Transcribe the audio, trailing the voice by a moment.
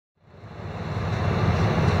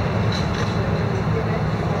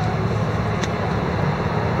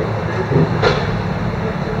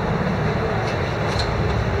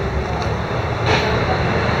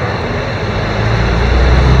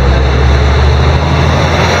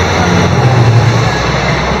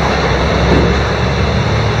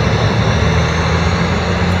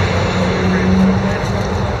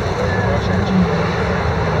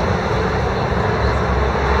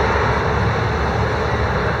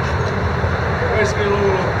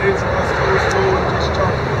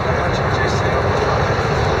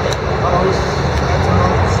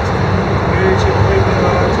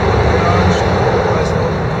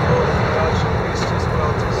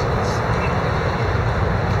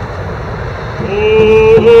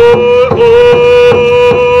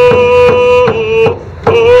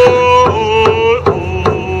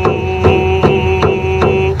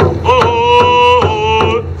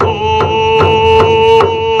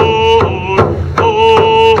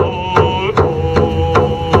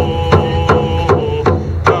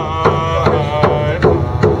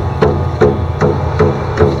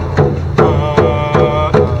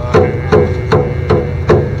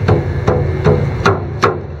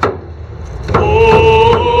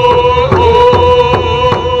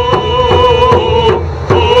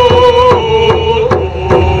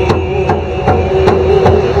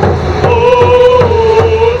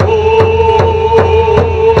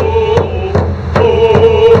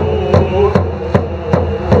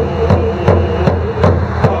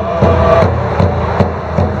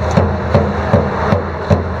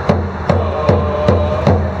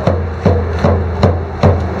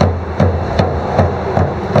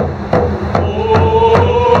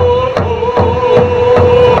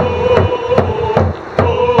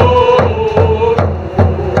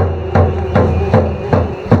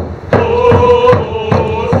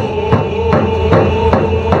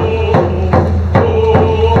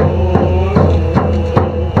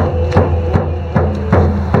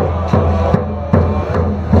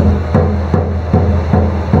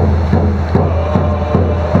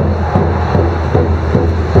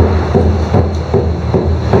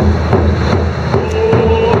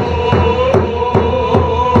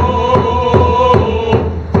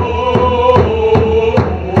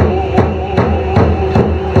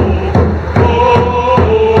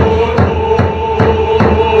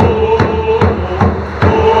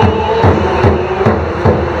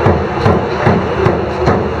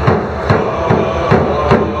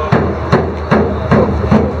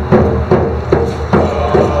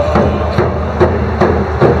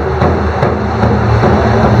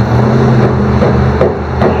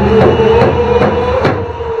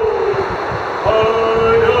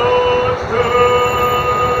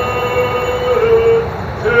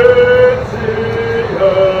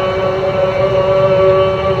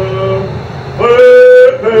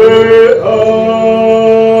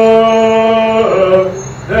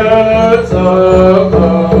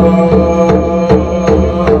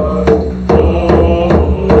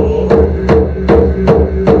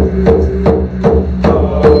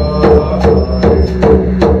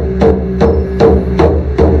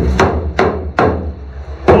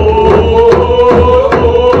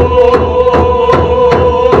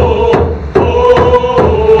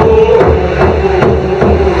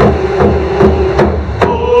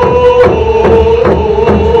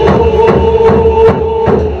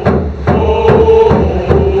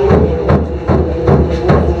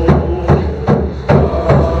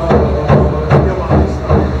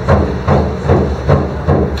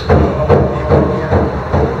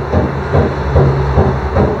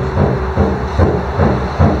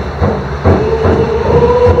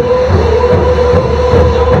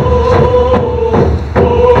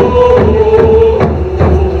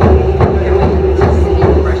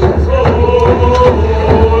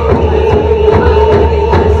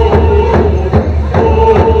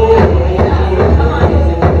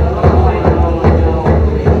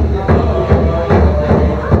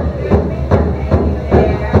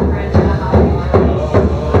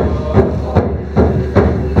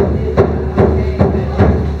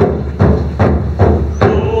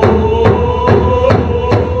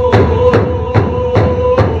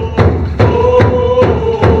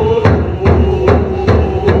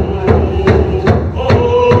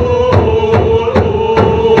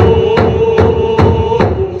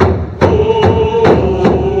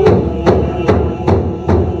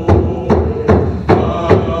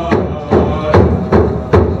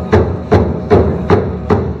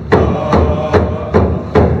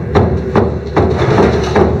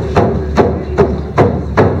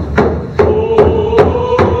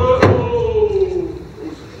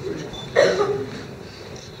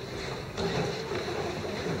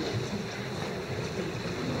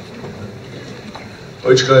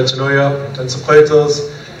Oichka Chanoya,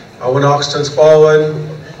 Tansapetos, Awanaxtans Bawan,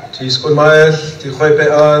 Tis Kunmael,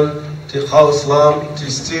 Tihuepean, Tihauslam,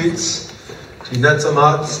 Tistits,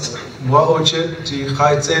 Tinetzamatst, Moachit,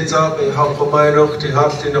 Tihaitseta, Behapomainoch,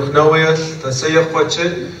 Tihati noch Noel,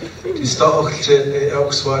 Taseyachwachet, Tistaochchet,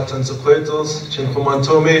 Elkswat, Tansapetos,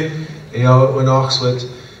 Chinkomantomi, Awanaxwat.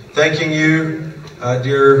 Thanking you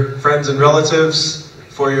dear friends and relatives,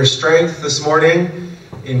 for your strength this morning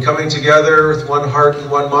in coming together with one heart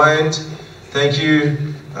and one mind. Thank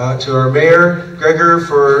you to our Mayor, Gregor,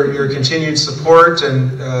 for your continued support,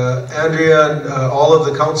 and Andrea and all of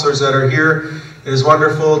the councillors that are here. It is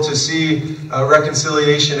wonderful to see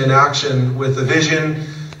reconciliation in action with the vision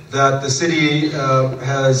that the city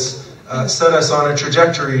has set us on a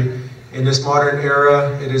trajectory in this modern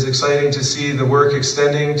era. It is exciting to see the work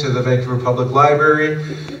extending to the Vancouver Public Library,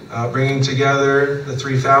 bringing together the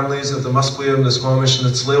three families of the Musqueam, the Squamish, and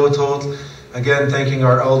the Tsleil-Waututh. Again, thanking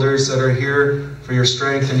our elders that are here for your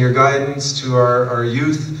strength and your guidance, to our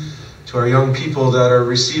youth, to our young people that are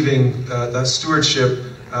receiving that stewardship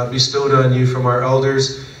bestowed on you from our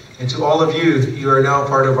elders. And to all of you, you are now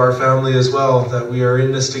part of our family as well, that we are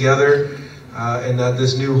in this together, and that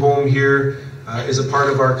this new home here is a part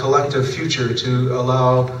of our collective future to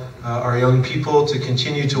allow our young people to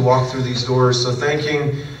continue to walk through these doors. So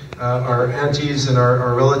thanking our aunties and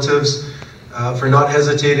our relatives for not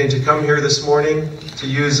hesitating to come here this morning, to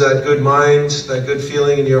use that good mind, that good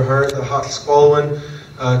feeling in your heart, the hot squalwan,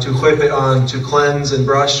 to huepe'an, to cleanse and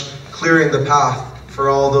brush, clearing the path for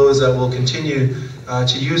all those that will continue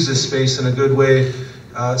to use this space in a good way.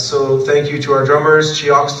 So thank you to our drummers, Chi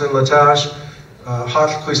Oxton Latash,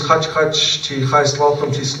 Hat Quis Kachkach, Ti Chais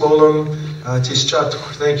Lalkum Ti Slolum, Tischat.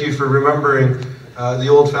 Thank you for remembering the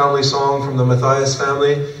old family song from the Matthias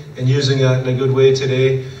family and using it in a good way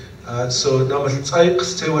today. So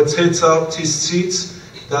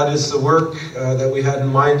that is the work that we had in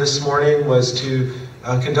mind this morning, was to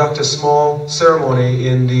conduct a small ceremony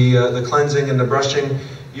in the cleansing and the brushing,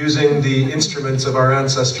 using the instruments of our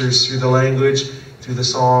ancestors through the language, through the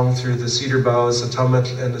song, through the cedar boughs, the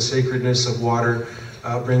aʔmat, and the sacredness of water,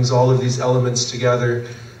 brings all of these elements together.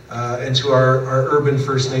 And to our urban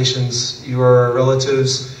First Nations, you are our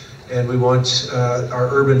relatives, and we want our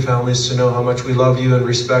urban families to know how much we love you and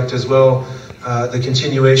respect as well the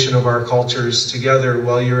continuation of our cultures together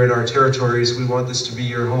while you're in our territories. We want this to be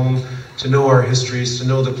your home, to know our histories, to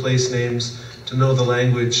know the place names, to know the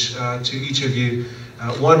language. To each of you,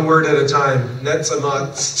 one word at a time.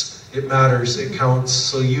 Aʔmat. It matters, it counts.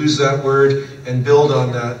 So use that word and build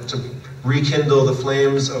on that to rekindle the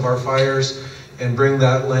flames of our fires and bring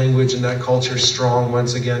that language and that culture strong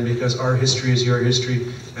once again, because our history is your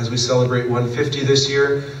history. As we celebrate 150 this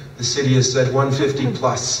year, the city has said 150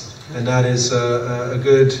 plus, and that is a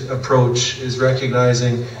good approach, is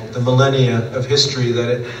recognizing the millennia of history,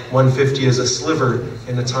 that 150 is a sliver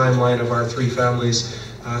in the timeline of our three families.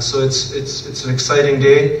 So it's an exciting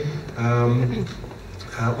day.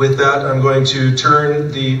 With that, I'm going to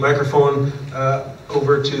turn the microphone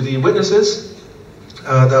over to the witnesses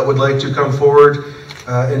that would like to come forward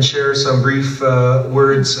and share some brief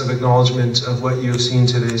words of acknowledgement of what you have seen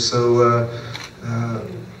today. So,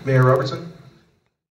 Mayor Robertson.